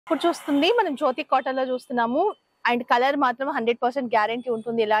ఇప్పుడు చూస్తుంది మనం జ్యోతి కాటన్ లో చూస్తున్నాము అండ్ కలర్ మాత్రం 100% గ్యారంటీ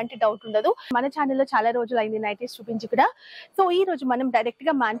ఉంటుంది, ఎలాంటి డౌట్ ఉండదు. మన ఛానల్లో చాలా రోజులు అయింది నైటీస్ చూపించి కూడా. సో ఈ రోజు మనం డైరెక్ట్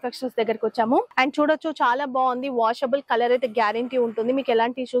గా మ్యానుఫ్యాక్చరర్స్ దగ్గరకు వచ్చాము అండ్ చూడొచ్చు చాలా బాగుంది. వాషబుల్ కలర్ అయితే గ్యారంటీ ఉంటుంది, మీకు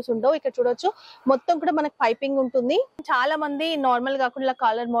ఎలాంటి ఇష్యూస్ ఉండవు. ఇక్కడ చూడొచ్చు మొత్తం కూడా మనకి పైపింగ్ ఉంటుంది. చాలా మంది నార్మల్ కాకుండా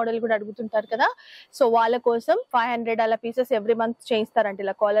కలర్ మోడల్ కూడా అడుగుతుంటారు కదా, సో వాళ్ళ కోసం 500 అలా పీసెస్ ఎవ్రీ మంత్ చేయిస్తారంట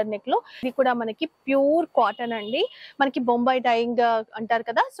ఇలా కాలర్ నెక్ లో. ఇది కూడా మనకి ప్యూర్ కాటన్ అండి, మనకి బొంబాయి డైయింగ్ అంటారు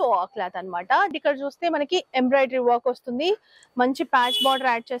కదా, సో ఆ క్లాత్ అనమాట. ఇక్కడ చూస్తే మనకి ఎంబ్రాయిడరీ వర్క్ వస్తుంది, మంచి ప్యాచ్ బార్డర్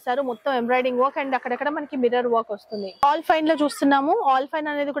యాడ్ చేశారు, మొత్తం ఎంబ్రాయిడింగ్ వర్క్ అండ్ అక్కడక్కడ మనకి మిర్రర్ వర్క్ వస్తుంది. ఆల్ ఫైన్ లో చూస్తున్నాము. ఆల్ ఫైన్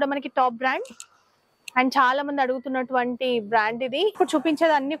అనేది కూడా మనకి టాప్ బ్రాండ్ అండ్ చాలా మంది అడుగుతున్నటువంటి బ్రాండ్ ఇది. ఇప్పుడు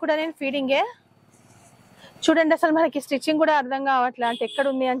చూపించేది అన్ని కూడా నేను ఫీడింగే. చూడండి అసలు మనకి స్టిచ్చింగ్ కూడా అర్థం కావట్లే అంటే ఎక్కడ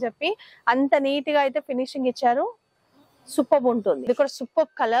ఉంది అని చెప్పి, అంత నీట్ గా అయితే ఫినిషింగ్ ఇచ్చారు. సూపర్ ఉంటుంది. ఇది కూడా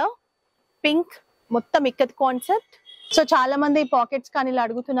సూపర్ కలర్ పింక్, మొత్తం ఇక్కత్ కాన్సెప్ట్. సో చాలా మంది పాకెట్స్ కానీ ఇలా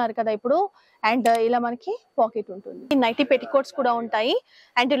అడుగుతున్నారు కదా ఇప్పుడు, అండ్ ఇలా మనకి పాకెట్ ఉంటుంది. నైటీ పెట్టికోట్స్ కూడా ఉంటాయి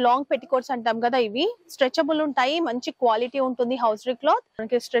అండ్ లాంగ్ పెట్టికోట్స్ అంటాం కదా, ఇవి స్ట్రెచబుల్ ఉంటాయి, మంచి క్వాలిటీ ఉంటుంది. హౌస్రీ క్లాత్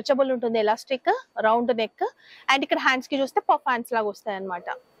మనకి స్ట్రెచబుల్ ఉంటుంది, ఎలాస్టిక్, రౌండ్ నెక్ అండ్ ఇక్కడ హ్యాండ్స్ కి చూస్తే పఫ్ హ్యాండ్స్ లాగా వస్తాయి అనమాట.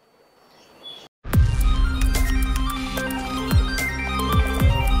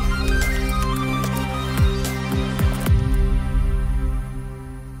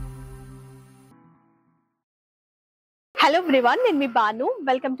 హలో ఎవ్రీవన్, నేను మీ బాను.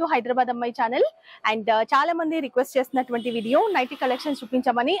 వెల్కమ్ టు హైదరాబాద్ అమ్మాయి ఛానల్. అండ్ చాలా మంది రిక్వెస్ట్ చేస్తున్నటువంటి వీడియో నైటీ కలెక్షన్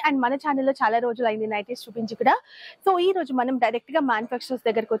చూపించమని, అండ్ మన ఛానల్లో చాలా రోజులు అయింది నైటీస్ చూపించి కూడా. సో ఈ రోజు మనం డైరెక్ట్ గా మ్యానుఫ్యాక్చరర్స్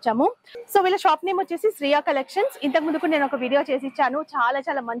దగ్గరకు వచ్చాము. సో వీళ్ళ షాప్ నేమ్ వచ్చేసి శ్రేయా కలెక్షన్స్. ఇంతకు ముందుకు నేను ఒక వీడియో చేసి ఇచ్చాను,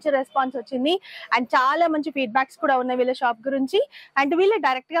 చాలా మంచి రెస్పాన్స్ వచ్చింది అండ్ చాలా మంచి ఫీడ్బ్యాక్స్ కూడా ఉన్నాయి వీళ్ళ షాప్ గురించి. అండ్ వీళ్ళు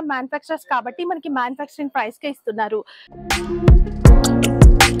డైరెక్ట్ గా మ్యానుఫ్యాక్చరర్స్ కాబట్టి మనకి మ్యానుఫ్యాక్చరింగ్ ప్రైస్ కే ఇస్తున్నారు.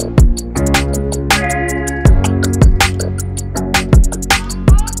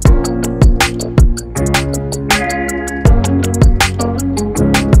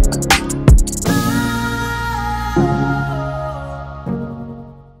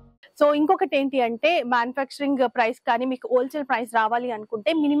 సో ఇంకొకటి ఏంటి అంటే, మ్యానుఫ్యాక్చరింగ్ ప్రైస్ కానీ మీకు హోల్సేల్ ప్రైస్ రావాలి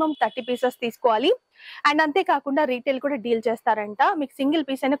అనుకుంటే మినిమం 30 పీసెస్ తీసుకోవాలి. అండ్ అంతేకాకుండా రీటైల్ కూడా డీల్ చేస్తారంట, మీకు సింగిల్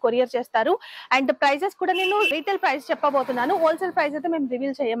పీస్ అయినా కొరియర్ చేస్తారు. అండ్ ప్రైజెస్ కూడా నేను రీటైల్ ప్రైస్ చెప్పబోతున్నాను, హోల్సేల్ ప్రైస్ అయితే మేము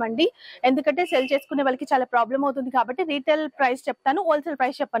రివీల్ చేయమండి, ఎందుకంటే సెల్ చేసుకునే వాళ్ళకి చాలా ప్రాబ్లం అవుతుంది కాబట్టి రీటైల్ ప్రైస్ చెప్తాను, హోల్సేల్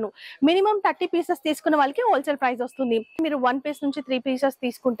ప్రైస్ చెప్పను. మినిమం 30 పీసెస్ తీసుకున్న వాళ్ళకి హోల్సేల్ ప్రైస్ వస్తుంది. మీరు 1 పీస్ నుంచి 3 పీసెస్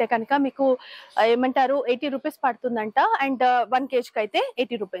తీసుకుంటే కనుక మీకు ఏమంటారు 80 రూపీస్ పడుతుందంట. అండ్ 1 kg అయితే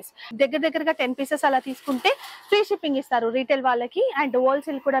 80 రూపీస్. దగ్గరగా 10 పీసెస్ అలా తీసుకుంటే ఫ్రీ షిప్పింగ్ ఇస్తారు రీటైల్ వాళ్ళకి. అండ్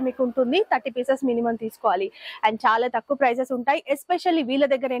హోల్సేల్ కూడా మీకు ఉంటుంది, 30 పీసెస్ మినిమం తీసుకోవాలి. అండ్ చాలా తక్కువ ప్రైసెస్ ఉంటాయి. ఎస్పెషల్లీ వీళ్ళ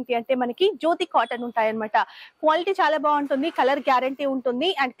దగ్గర ఏంటి అంటే మనకి జ్యోతి కాటన్ ఉంటాయి అనమాట. క్వాలిటీ చాలా బాగుంటుంది, కలర్ గ్యారంటీ ఉంటుంది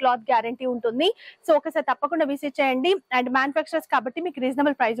అండ్ క్లాత్ గ్యారంటీ ఉంటుంది. సో ఒకసారి తప్పకుండా విజిట్ చేయండి. అండ్ మ్యానుఫ్యాక్చరర్స్ కాబట్టి మీకు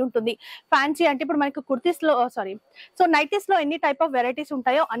రీజనబుల్ ప్రైస్ ఉంటుంది. ఫ్యాన్సీ అంటే ఇప్పుడు మనకి కుర్తీస్ లో సో నైటీస్ లో ఎన్ని టైప్ ఆఫ్ వెరైటీస్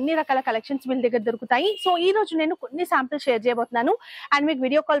ఉంటాయో అన్ని రకాల కలెక్షన్స్ వీళ్ళ దగ్గర దొరుకుతాయి. సో ఈ రోజు నేను కొన్ని శాంపిల్స్ షేర్ చేయబోతున్నాను అండ్ మీకు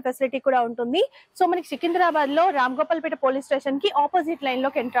వీడియో కాల్ ఫెసిలిటీ కూడా ఉంటుంది. సో మనకి సికింద్రాబాద్ లో రామగోపాల్పేట పోలీస్ స్టేషన్ కి ఆపోజిట్ లైన్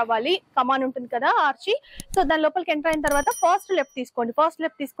లోకి ఎంటర్ అవ్వాలి. కమాన్ ఉంటుంది కదా ఆర్చి, సో దాని లోపలికి ఎంటర్ అయిన తర్వాత ఫస్ట్ లెఫ్ట్ తీసుకోండి. ఫస్ట్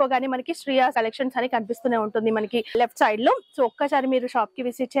లెఫ్ట్ తీసుకోగానే మనకి శ్రేయా కలెక్షన్స్ అని కనిపిస్తూనే ఉంటుంది మనకి లెఫ్ట్ సైడ్ లో. సో ఒక్కసారి మీరు షాప్ కి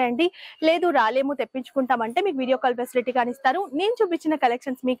విజిట్ చేయండి. లేదు రాలేము తెప్పించుకుంటామంటే మీకు వీడియో కాల్ ఫెసిలిటీ కానీ ఇస్తారు. నేను చూపించిన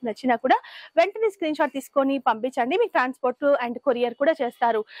కలెక్షన్స్ మీకు నచ్చినా కూడా వెంటనే స్క్రీన్ షాట్ తీసుకొని పంపించండి, మీకు ట్రాన్స్పోర్ట్ అండ్ కొరియర్ కూడా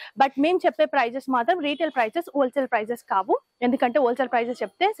చేస్తారు. బట్ మేము చెప్పే ప్రైజెస్ మాత్రం రీటైల్ ప్రైజెస్, హోల్సేల్ ప్రైజెస్ కావు. ఎందుకంటే హోల్సేల్ ప్రైజెస్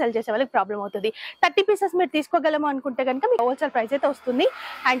చెప్తే సెల్ చేసే వాళ్ళకి ప్రాబ్లం అవుతుంది. 30 పీసెస్ మీరు తీసుకోగలము అనుకుంటే కనుక మీకు హోల్సేల్ ప్రైస్ అయితే వస్తుంది.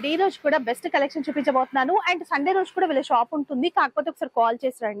 అండ్ ఈ రోజు కూడా బెస్ట్ కలెక్షన్ చూపించబోతున్నాను. అండ్ సండే రోజు కూడా వీళ్ళ షాప్ ఉంటుంది, కాకపోతే ఒకసారి కాల్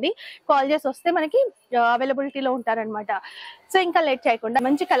చేసి రండి. కాల్ చేసి వస్తే మనకి అవైలబిలిటీలో ఉంటారనమాట. సో ఇంకా లేట్ చేయకుండా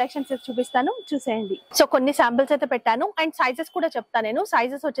మంచి కలెక్షన్స్ చూపిస్తాను, చూసేయండి. సో కొన్ని శాంపిల్స్ అయితే పెట్టాను అండ్ సైజెస్ కూడా చెప్తాను నేను.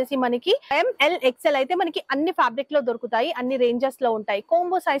 సైజెస్ వచ్చేసి మనకి ML XL అయితే మనకి అన్ని ఫ్యాబ్రిక్ లో దొరుకుతాయి, అన్ని రేంజెస్ లో ఉంటాయి.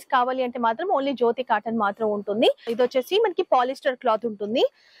 కోంబో సైజ్ కావాలి అంటే మాత్రం ఓన్లీ జ్యోతి కాటన్ మాత్రం ఉంటుంది. ఇది వచ్చేసి మనకి పాలిస్టర్ క్లాత్ ఉంటుంది.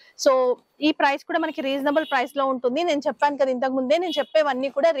 సో ఈ ప్రైస్ కూడా మనకి రీజనబుల్ ప్రైస్ లో ఉంటుంది. నేను చెప్పాను కదా ఇంతకు ముందే, నేను చెప్పేవన్నీ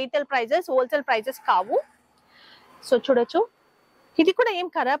కూడా రీటైల్ ప్రైజెస్, హోల్సేల్ ప్రైజెస్ కావు. సో చూడొచ్చు, ఇది కూడా ఏం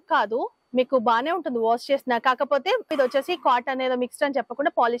ఖరాబ్ కాదు, మీకు బానే ఉంటుంది వాష్ చేసిన. కాకపోతే ఇది వచ్చేసి కాటన్ ఏదో మిక్స్డ్ అని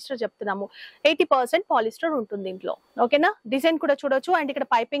చెప్పకుండా పాలిస్టర్ చెప్తున్నాము. 80% పాలిస్టర్ ఉంటుంది దీంట్లో, ఓకేనా. డిజైన్ కూడా చూడొచ్చు అండ్ ఇక్కడ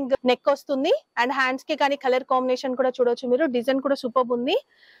పైపింగ్ నెక్ వస్తుంది అండ్ హ్యాండ్స్ కి కానీ కలర్ కాంబినేషన్ కూడా చూడొచ్చు మీరు. డిజైన్ కూడా సూపర్ ఉంది,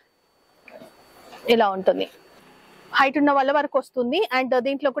 ఇలా ఉంటుంది. హైట్ ఉన్న వాళ్ళ వరకు వస్తుంది అండ్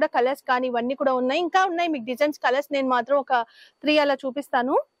దీంట్లో కూడా కలర్స్ కానీ ఇవన్నీ కూడా ఉన్నాయి, ఇంకా ఉన్నాయి మీకు డిజైన్స్, కలర్స్ నేను మాత్రం ఒక 3 అలా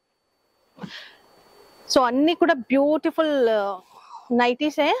చూపిస్తాను. సో అన్ని కూడా బ్యూటిఫుల్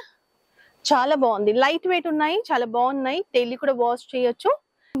నైటీసే, చాలా బాగుంది. లైట్ వెయిట్ ఉన్నాయి, చాలా బాగున్నాయి. డైలీ కూడా వాష్ చేయొచ్చు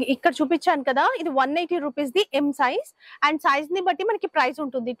ఇక్కడ చూపించాను కదా, ఇది 180 rupees the M size. And size ని బట్టి మనకి ప్రైస్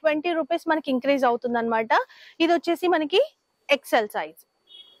ఉంటుంది, 20 రూపీస్ మనకి ఇంక్రీజ్ అవుతుంది అనమాట. ఇది వచ్చేసి మనకి ఎక్సెల్ సైజ్.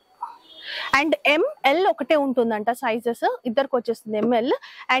 అండ్ ఎంఎల్ ఒకటే ఉంటుందంట సైజెస్, ఇద్దరికి వచ్చేస్తుంది ఎంఎల్.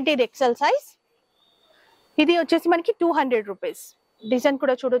 అండ్ ఇది ఎక్సెల్ సైజ్. ఇది వచ్చేసి మనకి 200 రూపీస్. డిజైన్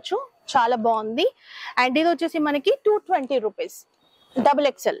కూడా చూడొచ్చు, చాలా బాగుంది. అండ్ ఇది వచ్చేసి మనకి 220 రూపీస్, డబుల్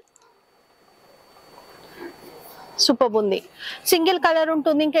ఎక్సెల్. సూపర్ ఉంది. సింగిల్ కలర్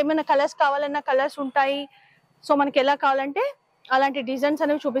ఉంటుంది, ఇంకేమైనా కలర్స్ కావాలన్నా కలర్స్ ఉంటాయి. సో మనకి ఎలా కావాలంటే అలాంటి డిజైన్స్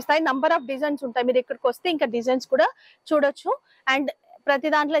అనేవి చూపిస్తాయి. నంబర్ ఆఫ్ డిజైన్స్ ఉంటాయి, మీరు ఇక్కడికి వస్తే ఇంకా డిజైన్స్ కూడా చూడొచ్చు. అండ్ ప్రతి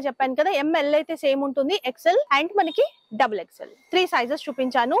దాంట్లో చెప్పాను కదా, ఎంఎల్ అయితే సేమ్ ఉంటుంది, ఎక్సెల్ అండ్ మనకి డబుల్ ఎక్సెల్. 3 సైజెస్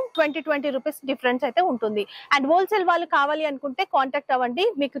చూపించాను. 20 రూపీస్ డిఫరెన్స్ అయితే ఉంటుంది. అండ్ హోల్సేల్ వాళ్ళు కావాలి అనుకుంటే కాంటాక్ట్ అవ్వండి,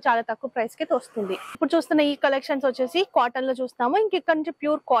 మీకు చాలా తక్కువ ప్రైస్ కి వస్తుంది. ఇప్పుడు చూస్తున్న ఈ కలెక్షన్స్ వచ్చేసి కాటన్ లో చూస్తాము. ఇక్కడ నుంచి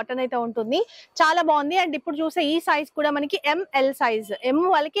ప్యూర్ కాటన్ అయితే ఉంటుంది, చాలా బాగుంది. అండ్ ఇప్పుడు చూసే ఈ సైజ్ కూడా మనకి ఎంఎల్ సైజ్, ఎం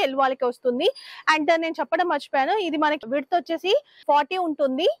వాళ్ళకి ఎల్ వాళ్ళకి వస్తుంది. అండ్ నేను చెప్పడం మర్చిపోయాను, ఇది మనకి విడ్త్ వచ్చేసి 40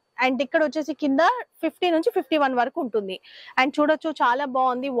 ఉంటుంది. అండ్ ఇక్కడ వచ్చేసి కింద 50 నుంచి 51 వరకు ఉంటుంది. అండ్ చూడొచ్చు, చాలా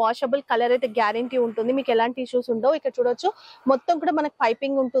బాగుంది. వాషబుల్ కలర్ అయితే గ్యారంటీ ఉంటుంది, మీకు ఎలాంటి ఇష్యూస్ ఉండవు. ఇక్కడ చూడొచ్చు, మొత్తం కూడా మనకి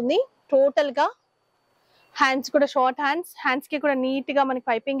పైపింగ్ ఉంటుంది టోటల్ గా. హ్యాండ్స్ కూడా షార్ట్ హ్యాండ్స్ కి కూడా నీట్ గా మనకి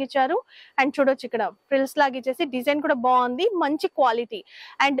పైపింగ్ ఇచ్చారు. అండ్ చూడొచ్చు, ఇక్కడ ఫ్రిల్స్ లాగా ఇచ్చేసి డిజైన్ కూడా బాగుంది, మంచి క్వాలిటీ.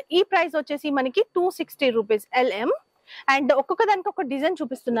 అండ్ ఈ ప్రైస్ వచ్చేసి మనకి 260 రూపీస్ ఎల్ఎం. అండ్ ఒక్కొక్క దానికి ఒక డిజైన్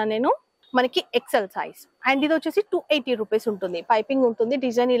చూపిస్తున్నాను నేను. మనకి ఎక్సెల్ సైజ్. అండ్ ఇది వచ్చేసి 280 రూపీస్ ఉంటుంది, పైపింగ్ ఉంటుంది,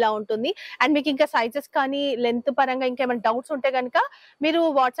 డిజైన్ ఇలా ఉంటుంది. అండ్ మీకు ఇంకా సైజెస్ కానీ లెంత్ పరంగా ఇంకేమైనా డౌట్స్ ఉంటే కనుక మీరు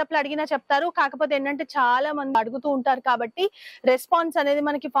వాట్సాప్ లో అడిగినా చెప్తారు. కాకపోతే ఏంటంటే చాలా మంది అడుగుతూ ఉంటారు కాబట్టి రెస్పాన్స్ అనేది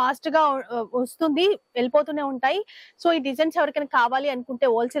మనకి ఫాస్ట్ గా వస్తుంది, వెళ్ళిపోతూనే ఉంటాయి. సో ఈ డిజైన్స్ ఎవరికైనా కావాలి అనుకుంటే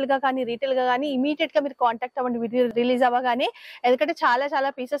హోల్సేల్ గా కానీ రీటైల్ గా కానీ ఇమీడియట్ గా మీరు కాంటాక్ట్ అవ్వండి, వీడియో రిలీజ్ అవ్వగానే. ఎందుకంటే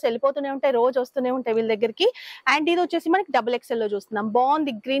చాలా పీసెస్ వెళ్ళిపోతూనే ఉంటాయి, రోజు వస్తూనే ఉంటాయి వీళ్ళ దగ్గరికి. అండ్ ఇది వచ్చేసి మనకి డబుల్ ఎక్సెల్ లో చూస్తున్నాం,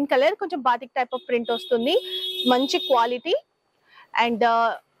 బాగుంది. గ్రీన్ కలర్, కొంచెం బాతిక్ టైప్ ఆఫ్ ప్రింట్ వస్తుంది, మంచి క్వాలిటీ. అండ్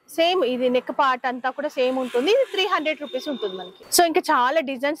సేమ్ ఇది నెక్ పార్ట్ అంతా కూడా సేమ్ ఉంటుంది. ఇది 300 రూపీస్ ఉంటుంది మనకి. సో ఇంకా చాలా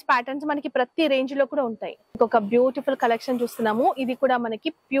డిజైన్స్, ప్యాటర్న్స్ మనకి ప్రతి రేంజ్ లో కూడా ఉంటాయి. ఇంకొక బ్యూటిఫుల్ కలెక్షన్ చూస్తున్నాము, ఇది కూడా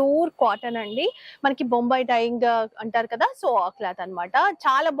మనకి ప్యూర్ కాటన్ అండి. మనకి బొంబాయి డైయింగ్ అంటారు కదా, సో ఆ క్లాత్ అనమాట.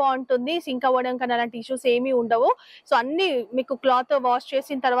 చాలా బాగుంటుంది, సింక్ అవ్వడం కానీ అలాంటి ఇష్యూస్ ఏమీ ఉండవు. సో అన్ని మీకు క్లాత్ వాష్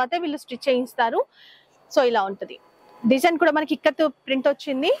చేసిన తర్వాతే వీళ్ళు స్టిచ్ చేయిస్తారు. సో ఇలా ఉంటుంది. డిజైన్ కూడా మనకి ఇక్కత్ ప్రింట్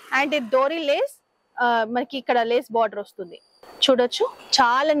వచ్చింది. అండ్ డోరీ లేస్, మనకి ఇక్కడ లేస్ బార్డర్ వస్తుంది, చూడొచ్చు,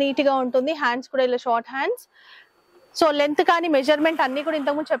 చాలా నీట్ గా ఉంటుంది. హ్యాండ్స్ కూడా ఇలా షార్ట్ హ్యాండ్స్. సో లెంత్ కానీ మెజర్మెంట్ అన్ని కూడా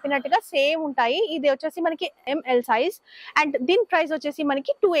ఇంతకుముందు చెప్పినట్టుగా సేమ్ ఉంటాయి. ఇది వచ్చేసి మనకి ఎంఎల్ సైజ్. అండ్ దీని ప్రైస్ వచ్చేసి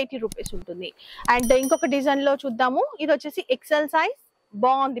మనకి 280 రూపీస్ ఉంటుంది. అండ్ ఇంకొక డిజైన్ లో చూద్దాము, ఇది వచ్చేసి ఎక్సెల్ సైజ్,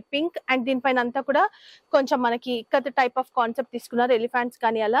 బాగుంది పింక్. అండ్ దీనిపైన అంతా కూడా కొంచెం మనకి ఇక్కత్ టైప్ ఆఫ్ కాన్సెప్ట్ తీసుకున్నారు, ఎలిఫెంట్స్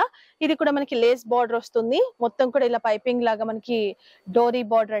కానీ అలా. ఇది కూడా మనకి లేస్ బార్డర్ వస్తుంది, మొత్తం కూడా ఇలా పైపింగ్ లాగా మనకి డోరీ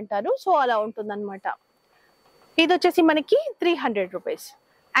బార్డర్ అంటారు, సో అలా ఉంటుంది అనమాట. ఇది వచ్చేసి మనకి 300 rupees.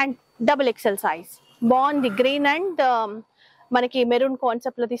 And double XL size, బాగుంది. గ్రీన్ అండ్ మనకి మెరూన్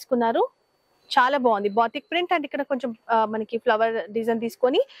కాన్సెప్ట్ లో తీసుకున్నారు, చాలా బాగుంది. Batik print. అండ్ ఇక్కడ కొంచెం మనకి ఫ్లవర్ డిజైన్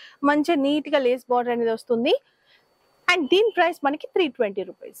తీసుకొని మంచి నీట్ గా లేస్ బార్డర్ అనేది వస్తుంది. అండ్ దీని ప్రైస్ మనకి 320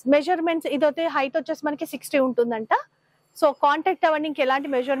 రూపీస్. మెజర్మెంట్స్ ఇదైతే హైట్ వచ్చేసి మనకి 60 ఉంటుందంట. సో కాంటాక్ట్ అవ్వండి, ఇంకెలాంటి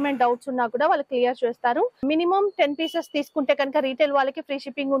మెజర్మెంట్ డౌట్స్ ఉన్నా కూడా వాళ్ళు క్లియర్ చేస్తారు. మినిమం 10 పీసెస్ తీసుకుంటే కనుక రీటైల్ వాళ్ళకి ఫ్రీ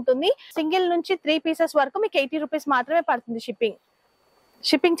షిప్పింగ్ ఉంటుంది. సింగిల్ నుంచి 3 పీసెస్ వరకు మీకు 80 రూపీస్ మాత్రమే పడుతుంది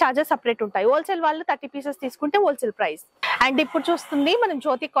షిప్పింగ్ ఛార్జెస్ సపరేట్ ఉంటాయి. హోల్సేల్ వాళ్ళు 30 పీసెస్ తీసుకుంటే హోల్సేల్ ప్రైస్. అండ్ ఇప్పుడు చూస్తుంది మనం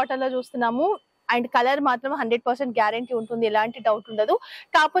జ్యోతి కాటన్ లో చూస్తున్నాము. అండ్ కలర్ మాత్రం 100% గ్యారంటీ ఉంటుంది, ఎలాంటి డౌట్ ఉండదు.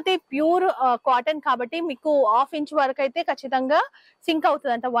 కాకపోతే ప్యూర్ కాటన్ కాబట్టి మీకు 1/2 ఇంచ్ వరకు అయితే ఖచ్చితంగా సింక్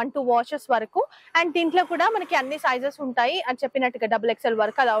అవుతుంది అంట, 1-2 వాషెస్ వరకు. అండ్ దీంట్లో కూడా మనకి అన్ని సైజెస్ ఉంటాయి అని చెప్పినట్టుగా, డబుల్ ఎక్సెల్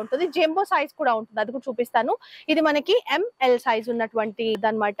వరకు అలా ఉంటుంది. జంబో సైజ్ కూడా ఉంటుంది, అది కూడా చూపిస్తాను. ఇది మనకి ఎంఎల్ సైజ్ ఉన్నటువంటి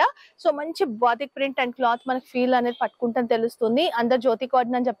అనమాట. సో మంచి బాతిక్ ప్రింట్ అండ్ క్లాత్ మనకి ఫీల్ అనేది పట్టుకుంటే తెలుస్తుంది. అందరు జ్యోతి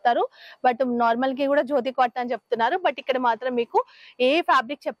కాటన్ అని చెప్తారు, బట్ నార్మల్ కి కూడా జ్యోతి కాటన్ అని చెప్తున్నారు. బట్ ఇక్కడ మాత్రం మీకు ఏ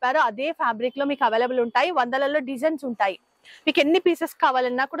ఫ్యాబ్రిక్ చెప్పారో అదే ఫ్యాబ్రిక్ లో మీకు అవైలబుల్ ఉంటాయి. 100లలో డిజైన్స్ ఉంటాయి, మీకు ఎన్ని పీసెస్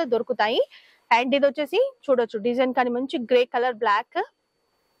కావాలన్నా కూడా దొరుకుతాయి. అండ్ ఇది వచ్చేసి చూడొచ్చు, డిజైన్ కానీ మంచి గ్రే కలర్ బ్లాక్.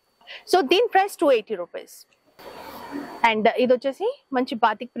 సో దీని ప్రైస్ 280 రూపీస్. అండ్ ఇది వచ్చేసి మంచి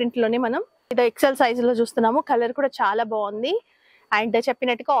బాతిక్ ప్రింట్ లోనే మనం ఇది ఎక్సెల్ సైజ్ లో చూస్తున్నాము. కలర్ కూడా చాలా బాగుంది. అండ్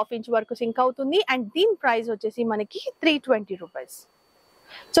చెప్పినట్టుగా 1/2 ఇంచ్ వరకు సింక్ అవుతుంది. అండ్ దీని ప్రైస్ వచ్చేసి మనకి 320 రూపీస్.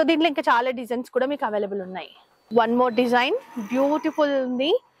 సో దీంట్లో ఇంకా చాలా డిజైన్స్ కూడా మీకు అవైలబుల్ ఉన్నాయి. వన్ మోర్ డిజైన్, బ్యూటిఫుల్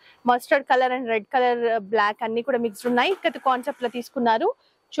ఉంది. Mustard colour and red colour black అన్ని కూడా మిక్స్డ్ ఉన్నాయి. ఇక్కడ కాన్సెప్ట్ లో తీసుకున్నారు,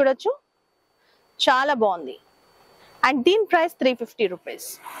 చూడొచ్చు, చాలా బాగుంది. అండ్ దీని price 350 rupees.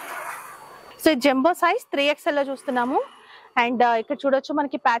 So jumbo size 3XL లో చూస్తున్నాము. అండ్ ఇక్కడ చూడొచ్చు,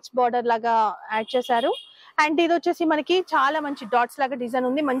 మనకి ప్యాచ్ బార్డర్ లాగా యాడ్ చేశారు. అండ్ ఇది వచ్చేసి మనకి చాలా మంచి డాట్స్ లాగా డిజైన్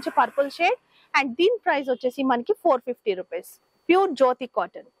ఉంది, మంచి పర్పుల్ షేడ్. అండ్ దీని ప్రైస్ వచ్చేసి మనకి 450 రూపీస్. ప్యూర్ జ్యోతి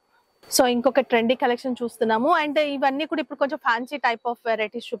కాటన్. సో ఇంకొక ట్రెండీ కలెక్షన్ చూస్తున్నాము. అండ్ ఇవన్నీ కూడా ఇప్పుడు కొంచెం ఫ్యాన్సీ టైప్ ఆఫ్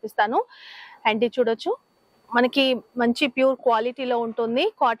వెరైటీస్ చూపిస్తాను. అండ్ ఇది చూడొచ్చు, మనకి మంచి ప్యూర్ క్వాలిటీలో ఉంటుంది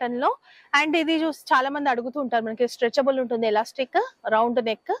కాటన్ లో. అండ్ ఇది చూసి చాలా మంది అడుగుతూ ఉంటారు, మనకి స్ట్రెచబుల్ ఉంటుంది, ఎలాస్టిక్, రౌండ్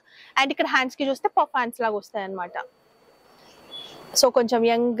నెక్. అండ్ ఇక్కడ హ్యాండ్స్ కి చూస్తే పఫ్ హ్యాండ్స్ లాగా వస్తాయి అనమాట. సో కొంచెం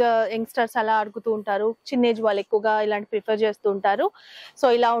యంగ్స్టర్స్ అలా అడుగుతూ ఉంటారు, చిన్న ఏజ్ వాళ్ళు ఎక్కువగా ఇలాంటి ప్రిఫర్ చేస్తూ ఉంటారు. సో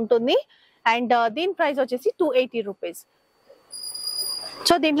ఇలా ఉంటుంది. అండ్ దీని ప్రైస్ వచ్చేసి 280 రూపీస్.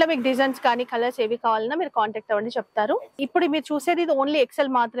 సో దీంట్లో మీకు డిజైన్స్ కానీ కలర్స్ ఏవి కావాలన్నా మీరు కాంటాక్ట్ అవ్వండి, చెప్తారు. ఇప్పుడు మీరు చూసేది ఇది ఓన్లీ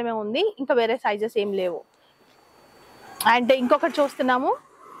ఎక్సెల్ మాత్రమే ఉంది, ఇంకా వేరే సైజెస్ ఏం లేవు. అండ్ ఇంకొకటి చూస్తున్నాము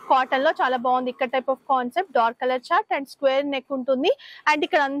కాటన్ లో, చాలా బాగుంది. ఇక్కడ type of concept, dark colour chart and square neck ఉంటుంది. అండ్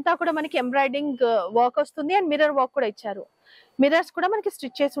ఇక్కడ అంతా కూడా మనకి ఎంబ్రాయిడింగ్ వర్క్ వస్తుంది అండ్ మిర్రర్ వర్క్ కూడా ఇచ్చారు. మిర్రర్స్ కూడా మనకి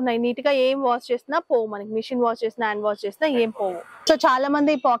స్టిచ్ చేసి ఉన్నాయి, నీట్ గా. ఏం వాష్ చేసినా పోవు, మనకి మిషన్ వాష్ చేసినా హ్యాండ్ వాష్ చేసినా ఏం పోవు. సో చాలా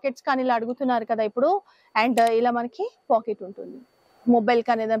మంది పాకెట్స్ కానీ ఇలా అడుగుతున్నారు కదా ఇప్పుడు. అండ్ ఇలా మనకి పాకెట్ ఉంటుంది, మొబైల్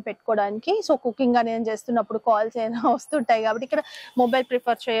కానీ ఏదైనా పెట్టుకోవడానికి. సో కుకింగ్ అనేది చేస్తున్నప్పుడు కాల్స్ ఏదైనా వస్తుంటాయి కాబట్టి ఇక్కడ మొబైల్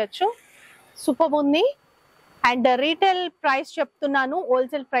ప్రిఫర్ చేయొచ్చు. సూపర్ ఉంది. అండ్ రీటైల్ ప్రైస్ చెప్తున్నాను,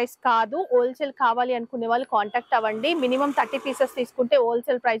 హోల్సేల్ ప్రైస్ కాదు. హోల్సేల్ కావాలి అనుకునే వాళ్ళు కాంటాక్ట్ అవ్వండి. మినిమం 30 పీసెస్ తీసుకుంటే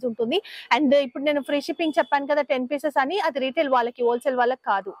హోల్సేల్ ప్రైస్ ఉంటుంది. అండ్ ఇప్పుడు నేను ఫ్రీ షిప్పింగ్ చెప్పాను కదా 10 పీసెస్ అని, అది రీటైల్ వాళ్ళకి, హోల్సేల్ వాళ్ళకి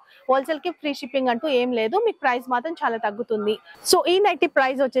కాదు. హోల్సేల్ కి ఫ్రీ షిప్పింగ్ అంటూ ఏం లేదు, మీకు ప్రైస్ మాత్రం చాలా తగ్గుతుంది. సో ఈ నైటీ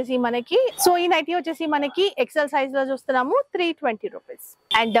ప్రైస్ వచ్చేసి మనకి ఎక్సెల్ సైజ్ లో చూస్తున్నాము 320 రూపీస్.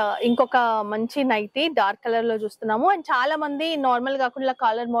 అండ్ ఇంకొక మంచి నైటీ డార్క్ కలర్ లో చూస్తున్నాము. అండ్ చాలా మంది నార్మల్ కాకుండా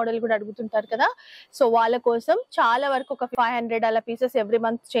కాలర్ మోడల్ కూడా అడుగుతుంటారు కదా. సో వాళ్ళ కోసం చాలా వరకు ఒక 500 అలా పీసెస్ ఎవ్రీ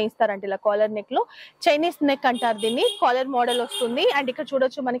మంత్ చేయిస్తారంట. ఇలా కాలర్ నెక్ లో, చైనీస్ నెక్ అంటారు దీన్ని, కాలర్ మోడల్ వస్తుంది. అండ్ ఇక్కడ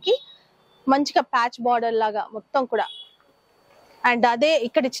చూడొచ్చు మనకి మంచిగా ప్యాచ్ బార్డర్ లాగా మొత్తం కూడా. అండ్ అదే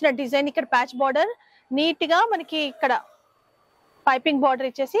ఇక్కడ ఇచ్చిన డిజైన్, ఇక్కడ ప్యాచ్ బార్డర్ నీట్ గా మనకి ఇక్కడ పైపింగ్ బార్డర్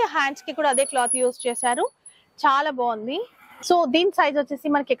ఇచ్చేసి హ్యాండ్స్ కి కూడా అదే క్లాత్ యూజ్ చేశారు, చాలా బాగుంది. సో దీని సైజ్ వచ్చేసి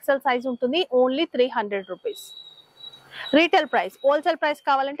మనకి ఎక్సెల్ సైజ్ ఉంటుంది, only 300 rupees retail price. Wholesale price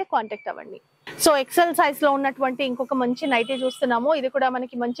కావాలంటే కాంటాక్ట్ అవ్వండి. సో ఎక్సెల్ సైజ్ లో ఉన్నటువంటి ఇంకొక మంచి నైటీ చూస్తున్నాము. ఇది కూడా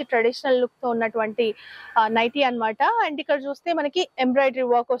మనకి మంచి ట్రెడిషనల్ లుక్ తో ఉన్నటువంటి నైటీ అన్నమాట. అండ్ ఇక్కడ చూస్తే మనకి ఎంబ్రాయిడరీ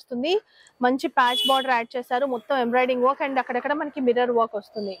వర్క్ వస్తుంది, మంచి ప్యాచ్ బార్డర్ యాడ్ చేశారు, మొత్తం ఎంబ్రాయిడింగ్ వర్క్. అండ్ అక్కడక్కడ మనకి మిర్రర్ వర్క్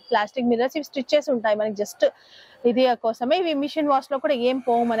వస్తుంది, ప్లాస్టిక్ మిర్రర్స్. ఇవి స్టిచెస్ ఉంటాయి మనకి జస్ట్ ఇది కోసమే. ఇవి మిషన్ వాష్ లో కూడా ఏం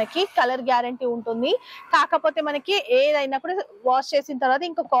పోవు, మనకి కలర్ గ్యారంటీ ఉంటుంది. కాకపోతే మనకి ఏదైనా కూడా వాష్ చేసిన తర్వాత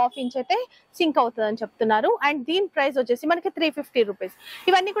ఇంకొక 1/2 ఇంచ్ అయితే సింక్ అవుతుంది అని చెప్తున్నారు. అండ్ దీని ప్రైస్ వచ్చేసి మనకి 350 రూపీస్.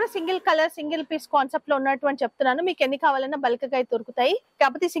 ఇవన్నీ కూడా single colour single piece concept లో ఉన్నటువంటి చెప్తున్నాను, మీకు ఎన్ని కావాలన్నా బల్క్ గా దొరుకుతాయి.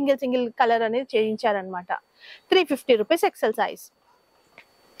 కాకపోతే సింగిల్ కలర్ అనేది చేయించారనమాట. 350 రూపీస్ ఎక్సెల్ సైజ్.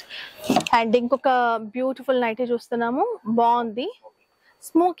 అండ్ ఇంకొక బ్యూటిఫుల్ నైటీ చూస్తున్నాము, బాగుంది.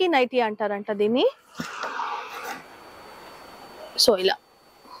 స్మోకీ నైటీ అంటారంట దీన్ని. సో ఇలా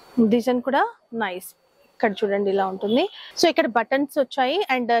డిజైన్ కూడా నైస్. ఇక్కడ చూడండి ఇలా ఉంటుంది. సో ఇక్కడ బటన్స్ వచ్చాయి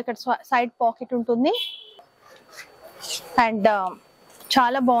అండ్ ఇక్కడ సైడ్ పాకెట్ ఉంటుంది. అండ్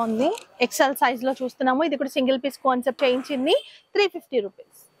చాలా బాగుంది. ఎక్సెల్ సైజ్ లో చూస్తున్నాము. ఇది కూడా సింగిల్ పీస్ కాన్సెప్ట్ చేయించింది, 350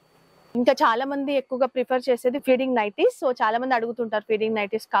 రూపీస్. ఇంకా చాలా మంది ఎక్కువగా ప్రిఫర్ చేసేది ఫీడింగ్ నైటీస్. సో చాలా మంది అడుగుతుంటారు ఫీడింగ్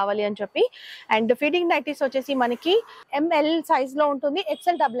నైటీస్ కావాలి అని చెప్పి. అండ్ ఫీడింగ్ నైటీస్ వచ్చేసి మనకి ఎంఎల్ సైజ్ లో ఉంటుంది,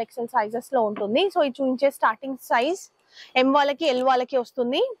 ఎక్సెల్ డబుల్ ఎక్సెల్ సైజెస్ లో ఉంటుంది. సో ఇది చూపించే స్టార్టింగ్ సైజ్ ఎం వాళ్ళకి ఎల్ వాళ్ళకి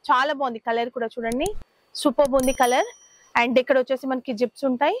వస్తుంది. చాలా బాగుంది, కలర్ కూడా చూడండి సూపర్ ఉంది కలర్. అండ్ ఇక్కడ వచ్చేసి మనకి జిప్స్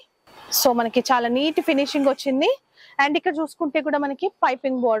ఉంటాయి. సో మనకి చాలా నీట్ ఫినిషింగ్ వచ్చింది. అండ్ ఇక్కడ చూసుకుంటే కూడా మనకి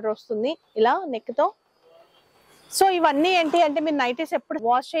పైపింగ్ బార్డర్ వస్తుంది ఇలా నెక్ తో. సో ఇవన్నీ ఏంటి అంటే మీరు నైటీస్ ఎప్పుడు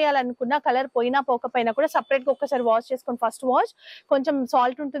వాష్ చేయాలనుకున్నా, కలర్ పోయినా పోకపోయినా కూడా సపరేట్ గా ఒక్కసారి వాష్ చేసుకొని, ఫస్ట్ వాష్ కొంచెం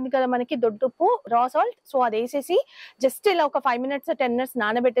సాల్ట్ ఉంటుంది కదా మనకి, దొడ్డుప్పు, రా సాల్ట్. సో అది వేసేసి జస్ట్ ఇలా ఒక 5 మినిట్స్ 10 మినిట్స్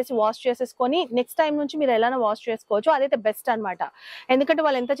నానబెట్టేసి వాష్ చేసేసుకొని నెక్స్ట్ టైం నుంచి మీరు ఎలానో వాష్ చేసుకోవచ్చు. అదైతే బెస్ట్ అనమాట. ఎందుకంటే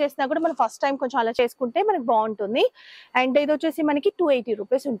వాళ్ళు ఎంత చేసినా కూడా మనం ఫస్ట్ టైం కొంచెం అలా చేసుకుంటే మనకి బాగుంటుంది. అండ్ ఇది వచ్చేసి మనకి 280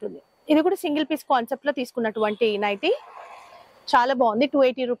 రూపీస్ ఉంటుంది. ఇది కూడా సింగిల్ పీస్ కాన్సెప్ట్ లో తీసుకున్నటువంటి నైటీ, చాలా బాగుంది.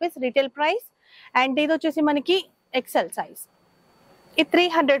 280 రూపీస్ రీటైల్ ప్రైస్. అండ్ ఇది వచ్చేసి మనకి ఎక్సెల్ సైజ్, ఇది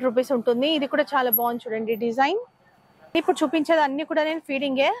 300 రూపీస్ ఉంటుంది. ఇది కూడా చాలా బాగుంది చూడండి డిజైన్. ఇప్పుడు చూపించేది అన్ని కూడా నేను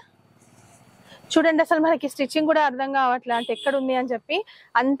ఫీడింగే. చూడండి అసలు మనకి స్టిచ్చింగ్ కూడా అర్థం కావట్లే అంటే ఎక్కడ ఉంది అని చెప్పి,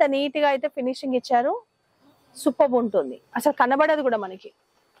 అంత నీట్ గా అయితే ఫినిషింగ్ ఇచ్చారు. సూపర్ ఉంటుంది, అసలు కనబడదు కూడా మనకి,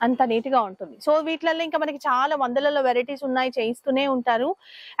 అంత నీట్ గా ఉంటుంది. సో వీటిలలో ఇంకా మనకి చాలా వందలలో వెరైటీస్ ఉన్నాయి, చేయిస్తూనే ఉంటారు.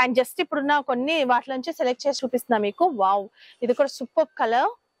 అండ్ జస్ట్ ఇప్పుడున్న కొన్ని వాటి నుంచి సెలెక్ట్ చేసి చూపిస్తున్నా మీకు. వావ్, ఇది కూడా సూపర్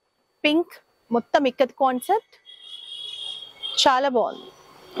కలర్, పింక్, మొత్తం ఇక్కత్ కాన్సెప్ట్, చాలా బాగుంది.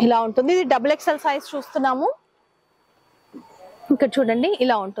 ఇలా ఉంటుంది. ఇది డబుల్ ఎక్సెల్ సైజ్ చూస్తున్నాము. ఇక్కడ చూడండి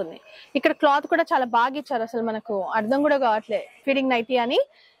ఇలా ఉంటుంది. ఇక్కడ క్లాత్ కూడా చాలా బాగా ఇచ్చారు, అసలు మనకు అర్థం కూడా కావట్లే ఫీడింగ్ నైటీ అని.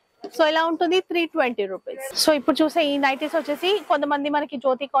 సో ఇలా ఉంటుంది 320 రూపీస్. సో ఇప్పుడు చూసే ఈ నైటీస్ వచ్చేసి కొంతమంది మనకి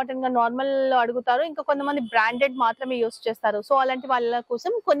జ్యోతి కాటన్ గా నార్మల్ అడుగుతారు, ఇంకా కొంతమంది బ్రాండెడ్ మాత్రమే యూస్ చేస్తారు. సో అలాంటి వాళ్ళ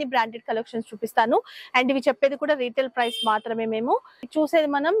కోసం కొన్ని బ్రాండెడ్ కలెక్షన్స్ చూపిస్తాను. అండ్ ఇవి చెప్పేది కూడా రీటైల్ ప్రైస్ మాత్రమే. మేము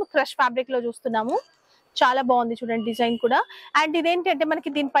చూసేది మనం క్రష్ ఫ్యాబ్రిక్ లో చూస్తున్నాము. చాలా బాగుంది చూడండి డిజైన్ కూడా. అండ్ ఇదేంటంటే మనకి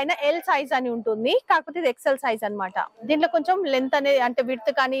దీనిపైన ఎల్ సైజ్ అని ఉంటుంది, కాకపోతే ఇది ఎక్సెల్ సైజ్ అన్నమాట. దీంట్లో కొంచెం లెంత్ అనేది అంటే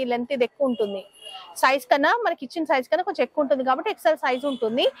విడ్త్ కానీ లెంత్ ఇది ఎక్కువ ఉంటుంది. సైజ్ కన్నా మనకి ఇచ్చిన సైజ్ కన్నా కొంచెం ఎక్కువ ఉంటుంది కాబట్టి ఎక్సెల్ సైజ్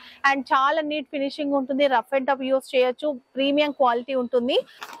ఉంటుంది. అండ్ చాలా నీట్ ఫినిషింగ్ ఉంటుంది, రఫ్ అండ్ టఫ్ యూస్ చేయొచ్చు, ప్రీమియం క్వాలిటీ ఉంటుంది.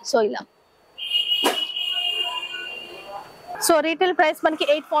 సో ఇలా సో రీటైల్ ప్రైస్ మనకి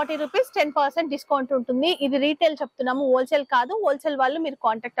 840 రూపీస్, 10% డిస్కౌంట్ ఉంటుంది. ఇది రీటైల్ చెప్తున్నాము, హోల్సేల్ కాదు. హోల్సేల్ వాళ్ళు మీరు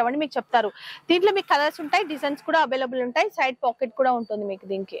కాంటాక్ట్ అవ్వండి, మీకు చెప్తారు. దీంట్లో మీకు కలర్స్ ఉంటాయి, డిజైన్స్ కూడా అవైలబుల్ ఉంటాయి, సైడ్ పాకెట్ కూడా ఉంటుంది మీకు.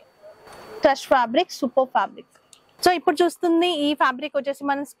 దీనికి crush fabric, super fabric. So ఇప్పుడు చూస్తుంది ఈ ఫ్యాబ్రిక్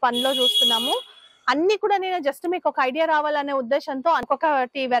వచ్చేసి మనం స్పన్ లో చూస్తున్నాము. అన్ని కూడా నేను జస్ట్ మీకు ఒక ఐడియా రావాలనే ఉద్దేశంతో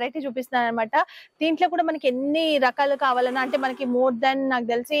ఒక్కొక్కటి వెరైటీ చూపిస్తున్నాను అనమాట. దీంట్లో కూడా మనకి ఎన్ని రకాలు కావాలన్నా, అంటే మనకి మోర్ దెన్ నాకు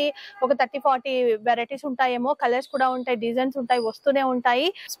తెలిసి ఒక 30-40 వెరైటీస్ ఉంటాయేమో. కలర్స్ కూడా ఉంటాయి, డిజైన్స్ ఉంటాయి, వస్తూనే ఉంటాయి.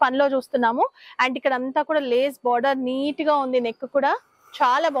 స్పన్ లో చూస్తున్నాము. అండ్ ఇక్కడ అంతా కూడా లేస్ బార్డర్ నీట్ గా ఉంది. నెక్ కూడా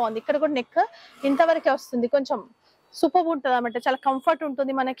చాలా బాగుంది. ఇక్కడ కూడా నెక్ ఇంతవరకే వస్తుంది, కొంచెం సూపర్ ఉంటుంది అనమాట. చాలా కంఫర్ట్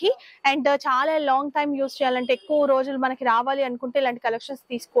ఉంటుంది మనకి. అండ్ చాలా లాంగ్ టైం యూస్ చేయాలంటే, ఎక్కువ రోజులు మనకి రావాలి అనుకుంటే ఇలాంటి కలెక్షన్స్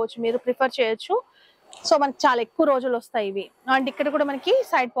తీసుకోవచ్చు, మీరు ప్రిఫర్ చేయొచ్చు. సో మనకి చాలా ఎక్కువ రోజులు వస్తాయి ఇవి. అండ్ ఇక్కడ కూడా మనకి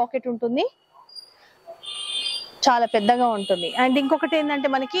సైడ్ పాకెట్ ఉంటుంది, చాలా పెద్దగా ఉంటుంది. అండ్ ఇంకొకటి ఏంటంటే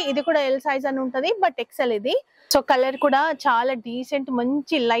మనకి ఇది కూడా ఎల్ సైజ్ అని ఉంటుంది, బట్ ఎక్సెల్ ఇది. సో కలర్ కూడా చాలా డీసెంట్,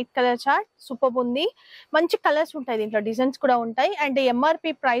 మంచి లైట్ కలర్ చార్ట్, సూపర్ ఉంది. మంచి కలర్స్ ఉంటాయి దీంట్లో, డిజైన్స్ కూడా ఉంటాయి. అండ్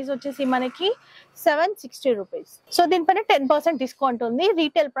ఎంఆర్పి ప్రైస్ వచ్చేసి మనకి 760 రూపీస్. సో దీనిపైన 10% డిస్కౌంట్ ఉంది.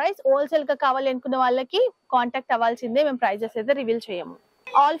 Retail price. హోల్సేల్ గా కావాలి అనుకున్న వాళ్ళకి కాంటాక్ట్ అవ్వాల్సిందే, మేము ప్రైజెస్ అయితే రివీల్ చేయము.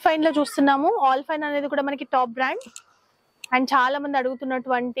 ఆల్ ఫైన్ లో చూస్తున్నాము. ఆల్ ఫైన్ అనేది కూడా మనకి టాప్ బ్రాండ్ అండ్ చాలా మంది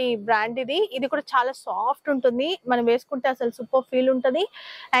అడుగుతున్నటువంటి బ్రాండ్ ఇది. ఇది కూడా చాలా సాఫ్ట్ ఉంటుంది, మనం వేసుకుంటే అసలు సూపర్ ఫీల్ ఉంటుంది.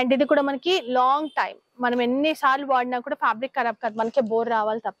 అండ్ ఇది కూడా మనకి లాంగ్ టైం, మనం ఎన్నిసార్లు వాడినా కూడా ఫ్యాబ్రిక్ ఖరాబ్ కాదు, మనకే బోర్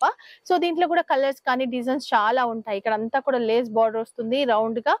రావాలి తప్ప. సో దీంట్లో కూడా కలర్స్ కానీ డిజైన్స్ చాలా ఉంటాయి. ఇక్కడ అంతా కూడా లేస్ బార్డర్ వస్తుంది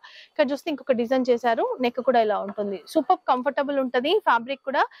రౌండ్ గా. ఇక్కడ చూస్తే ఇంకొక డిజైన్ చేశారు, నెక్ కూడా ఇలా ఉంటుంది. సూపర్ కంఫర్టబుల్ ఉంటుంది ఫ్యాబ్రిక్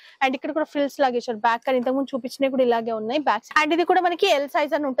కూడా. అండ్ ఇక్కడ కూడా ఫ్రిల్స్ లాగా ఇచ్చారు. బ్యాక్ కానీ ఇంతకుముందు చూపించినవి కూడా ఇలాగే ఉన్నాయి బ్యాక్. అండ్ ఇది కూడా మనకి ఎల్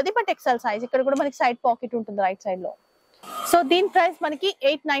సైజ్ అని ఉంటుంది, బట్ ఎక్సెల్ సైజ్. ఇక్కడ కూడా మనకి సైడ్ పాకెట్ ఉంటుంది రైట్ సైడ్ లో. సో దీని ప్రైస్ మనకి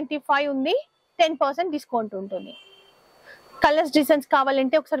 895 ఉంది, 10% డిస్కౌంట్ ఉంటుంది. కలర్స్ డిజైన్స్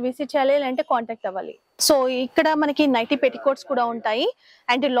కావాలంటే ఒకసారి విజిట్ చేయాలి, లేదంటే కాంటాక్ట్ అవ్వాలి. సో ఇక్కడ మనకి నైటీ పెట్టికోట్స్ కూడా ఉంటాయి.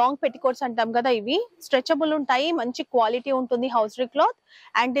 అండ్ లాంగ్ పెట్టికోట్స్ అంటాం కదా, ఇవి స్ట్రెచబుల్ ఉంటాయి, మంచి క్వాలిటీ ఉంటుంది, హౌస్రీ క్లాత్.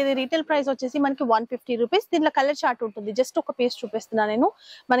 అండ్ ఇది రీటైల్ ప్రైస్ వచ్చేసి మనకి 150 రూపీస్. దీంట్లో కలర్ చార్ట్ ఉంటుంది, జస్ట్ ఒక పీస్ చూపిస్తున్నా నేను.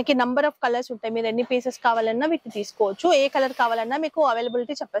 మనకి నంబర్ ఆఫ్ కలర్స్ ఉంటాయి, మీరు ఎన్ని పీసెస్ కావాలన్నా వీటిని తీసుకోవచ్చు. ఏ కలర్ కావాలన్నా మీకు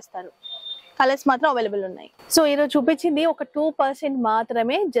అవైలబిలిటీ చెప్పేస్తారు, కలర్స్ మాత్రం అవైలబుల్ ఉన్నాయి. సో ఈరోజు చూపించింది ఒక 2%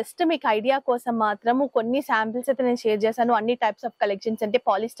 మాత్రమే, జస్ట్ మీకు ఐడియా కోసం మాత్రము. కొన్ని శాంపిల్స్ అయితే నేను షేర్ చేశాను. అన్ని టైప్స్ ఆఫ్ కలెక్షన్స్, అంటే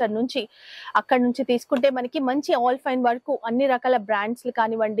పాలిస్టర్ నుంచి అక్కడ నుంచి తీసుకుంటే మనకి మంచి ఆల్ ఫైన్ వరకు అన్ని రకాల బ్రాండ్స్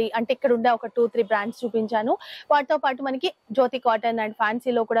కానివ్వండి. అంటే ఇక్కడ ఉండే ఒక 2-3 బ్రాండ్స్ చూపించాను. వాటితో పాటు మనకి జ్యోతి కాటన్ అండ్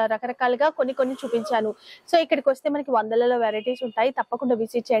ఫ్యాన్సీలో కూడా రకరకాలుగా కొన్ని చూపించాను. సో ఇక్కడికి వస్తే మనకి వందలలో వెరైటీస్ ఉంటాయి, తప్పకుండా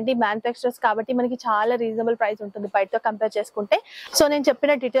విజిట్ చేయండి. మ్యానుఫ్యాక్చరర్స్ కాబట్టి మనకి చాలా రీజనబుల్ ప్రైస్ ఉంటుంది బయటతో కంపేర్ చేసుకుంటే. సో నేను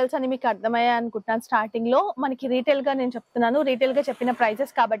చెప్పిన డీటెయిల్స్ అని మీకు అర్థమయ్యాయి అనుకుంటున్నాను. స్టార్టింగ్ లో మనకి రీటైల్ గా నేను చెప్తున్నాను, రీటైల్ గా చెప్పిన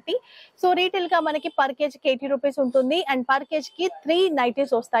ప్రైజెస్ కాబట్టి. సో రీటైల్ గా మనకి పర్ కేజీకి 80 రూపీస్ ఉంటుంది. అండ్ పర్ కేజీకి 3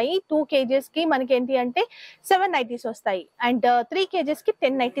 నైటీస్ వస్తాయి. 2 kgs కి మనకి ఏంటి అంటే 7 నైటీస్ వస్తాయి. అండ్ 3 kgs కి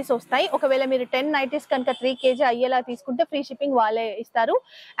 10 నైటీస్ వస్తాయి. ఒకవేళ మీరు 10 నైటీస్ కనుక 3 kg అయ్యేలా తీసుకుంటే ఫ్రీ షిప్పింగ్ వాళ్ళే ఇస్తారు.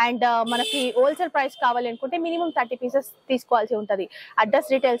 అండ్ మనకి హోల్సేల్ ప్రైస్ కావాలి అనుకుంటే మినిమం 30 పీసెస్ తీసుకోవాల్సి ఉంటుంది.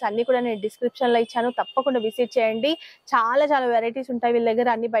 అడ్రస్ డీటెయిల్స్ అన్ని కూడా నేను డిస్క్రిప్షన్ లో ఇచ్చాను, తప్పకుండా విజిట్ చేయండి. చాలా వెరైటీస్ ఉంటాయి వీళ్ళ దగ్గర,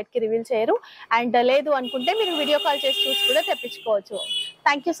 అన్ని బయటకి రివీల్ చేయరు. అండ్ లేదు అనుకుంటే మీరు వీడియో కాల్ చేసి చూసి కూడా తెప్పించుకోవచ్చు.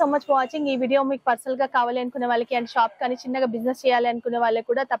 Thank you so much for watching. ఈ వీడియో మీకు పర్సనల్ గా కావాలి అనుకునే వాళ్ళకి, అండ్ షాప్ కానీ చిన్నగా బిజినెస్ చేయాలి అనుకునే వాళ్ళకి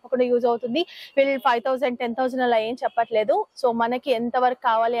కూడా తప్పకుండా యూజ్ అవుతుంది. వీళ్ళు 5000, 10,000 అలా ఏం చెప్పట్లేదు. సో మనకి ఎంత వరకు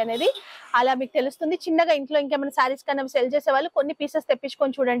కావాలి అనేది అలా మీకు తెలుస్తుంది. చిన్నగా ఇంట్లో ఇంకేమైనా శారీస్ కన్నా సెల్ చేసే వాళ్ళు కొన్ని పీసెస్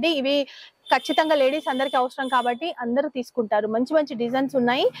తెప్పించుకొని చూడండి. ఇవి ఖచ్చితంగా లేడీస్ అందరికి అవసరం కాబట్టి అందరూ తీసుకుంటారు. మంచి డిజైన్స్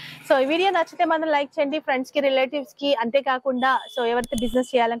ఉన్నాయి. సో ఈ వీడియో నచ్చితే మాత్రం లైక్ చేయండి, ఫ్రెండ్స్ కి, రిలేటివ్స్ కి. అంతేకాకుండా సో ఎవరైతే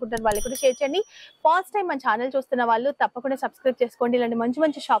బిజినెస్ చేయాలనుకుంటారో వాళ్ళకి కూడా షేర్ చేయండి. ఫస్ట్ టైం మన ఛానల్ చూస్తున్న వాళ్ళు తప్పకుండా సబ్స్క్రైబ్ చేసుకోండి. ఇలాంటి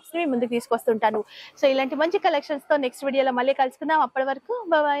మంచి షాప్స్ ని ముందుకు తీసుకొస్తుంటాను. సో ఇలాంటి మంచి కలెక్షన్స్ తో నెక్స్ట్ వీడియోలో మళ్ళీ కలుసుకుందాం. అప్పటి వరకు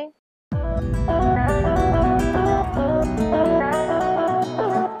బాయ్.